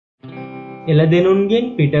එළදෙනුන්ගෙන්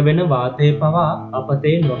පිටවෙන වාතය පවා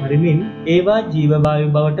අපතේ නොහරිමින් ඒවා ජීවවායු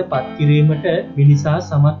බවට පත්කිරීමට මිනිසා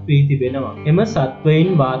සමත් වී තිබෙනවා. එම සත්වයින්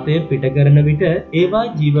වාතය පිට කරන විට ඒවා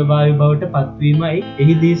ජීවවායු බවට පත්වීමයි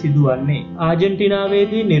එහිදී සිදුවන්නේ.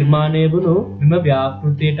 ආජන්ටිනාවේදී නිර්මාණය වුණු මෙම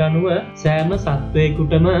ව්‍යාපෘතියට අනුව සෑම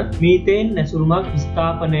සත්වයකුටම මීතේන් ඇසුරුමක්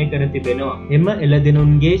ස්ථාපනය කර තිබෙනවා. එම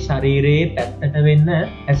එළදෙනුන්ගේ ශරීරයේ පැත්තට වෙන්න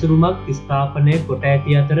ඇසුරුමක් ස්ථාපනය කොට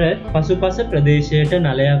ඇති අතර පසුපස ප්‍රදේශයට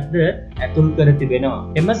නලයක්ද ඇතුල් කර තිබෙනවා.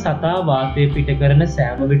 එම සතා වාතය පිට කරන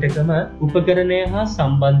සෑම විටකම උපකරණය හා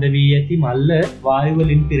සම්බන්ධ වී ඇති මල්ල වායු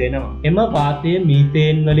වලින් පිරෙනවා. එම වාතය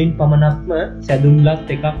මීතේන් වලින් පමණක්ම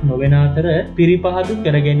සැදුම්ලත් එකක් නොවන අතර පිරිපහදු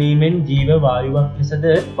කර ගැනීමෙන් ජීව වායුවක් ලෙසද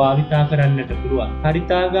භාවිතා කරන්නට පුළුවන්.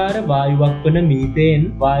 හරිතාගාර වායුවක් වන මීතේන්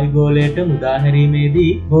වායුගෝලයට මුදා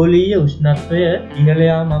හැරීමේදී ගෝලීය උෂ්ණත්වය ඉහළ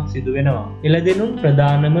යාමක් සිදු වෙනවා. එළදෙනුන්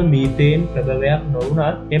ප්‍රධානම මීතේන් ප්‍රභවයක්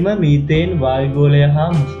නොවුනත් එම මීතේන් වායුගෝලය හා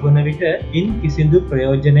මුසුවන විට ඉන් කිසිදු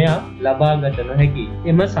ප්‍රයෝජනයක් ලබාගත නොහැකි.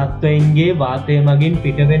 එම සත්වයින්ගේ වාතය මගින්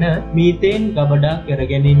පිටවෙන මීතේන් ගබඩා කර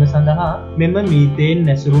ගැනීම සඳහා මෙම මීතේන්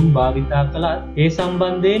නැසුරුම් භාවිතා කළත් ඒ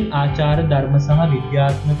සම්බන්ධයෙන් ආචාර ධර්ම සහ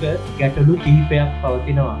විද්‍යාත්මක ගැටලු කිහිපයක්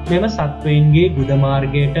පවතිනවා. මෙම සත්වයින්ගේ ගුද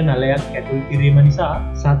මාර්ගයට නලයක් ඇතුල් කිරීම නිසා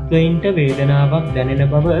සත්වයින්ට වේදනාවක් දැනෙන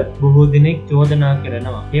බව බොහෝ දෙනෙක් චෝදනා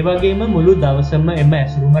කරනවා. ඒ වගේම මුළු දවසම එම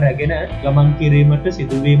ඇසුරුම රැගෙන ගමන් කිරීමට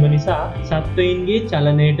සිදුවීම නිසා සත්වයින්ගේ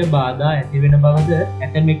චලනයට බාධා ඇතිවෙන බවද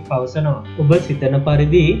ඇතමෙක් පවසනවා. ඔබ සිතන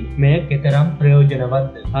පරිදි මෙය කෙතරම්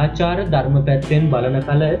ප්‍රයෝජනවත්ද? ආචාර ධර්ම පැත්තෙන් බලන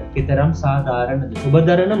කල කෙතරම් සාධාරණද? ඔබ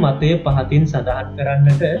දරන මතය පහතින් සඳහන්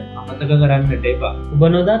කරන්නට අමතක කරන්නට එපා. ඔබ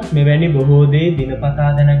නොදත් මෙවැනි බොහෝ දේ දිනපතා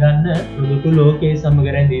දැනගන්න ප්‍රොදුටු ලෝකයේ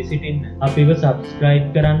සමග රැඳී සිටින්න අපිව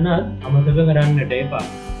සබ්ස්ක්‍රයිබ් කරන්නත් අමතක කරන්නට එපා.